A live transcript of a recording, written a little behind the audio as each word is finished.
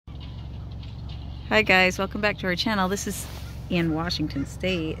Hi guys, welcome back to our channel. This is in Washington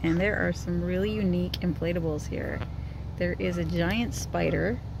State and there are some really unique inflatables here. There is a giant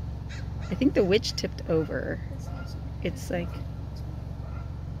spider. I think the witch tipped over. It's like,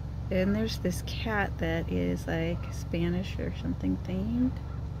 and there's this cat that is like Spanish or something themed,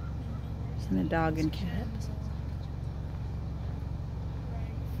 and a dog and cat.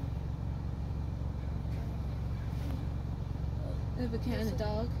 I have a cat and a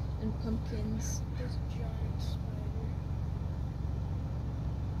dog and pumpkins. There's a giant spider.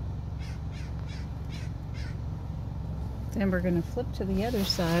 Then we're gonna flip to the other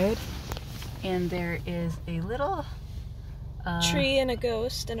side, and there is a little Tree and a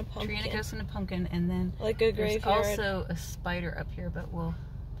ghost and a pumpkin. tree and a ghost and a pumpkin, and then like a there's graveyard. also a spider up here, but we'll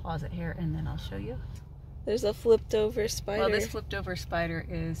pause it here and then I'll show you. There's a flipped over spider. Well, this flipped over spider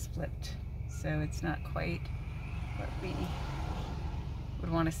is flipped, so it's not quite what we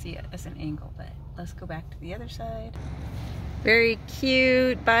would want to see it as an angle, but let's go back to the other side. Very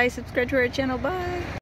cute. Bye. Subscribe to our channel. Bye.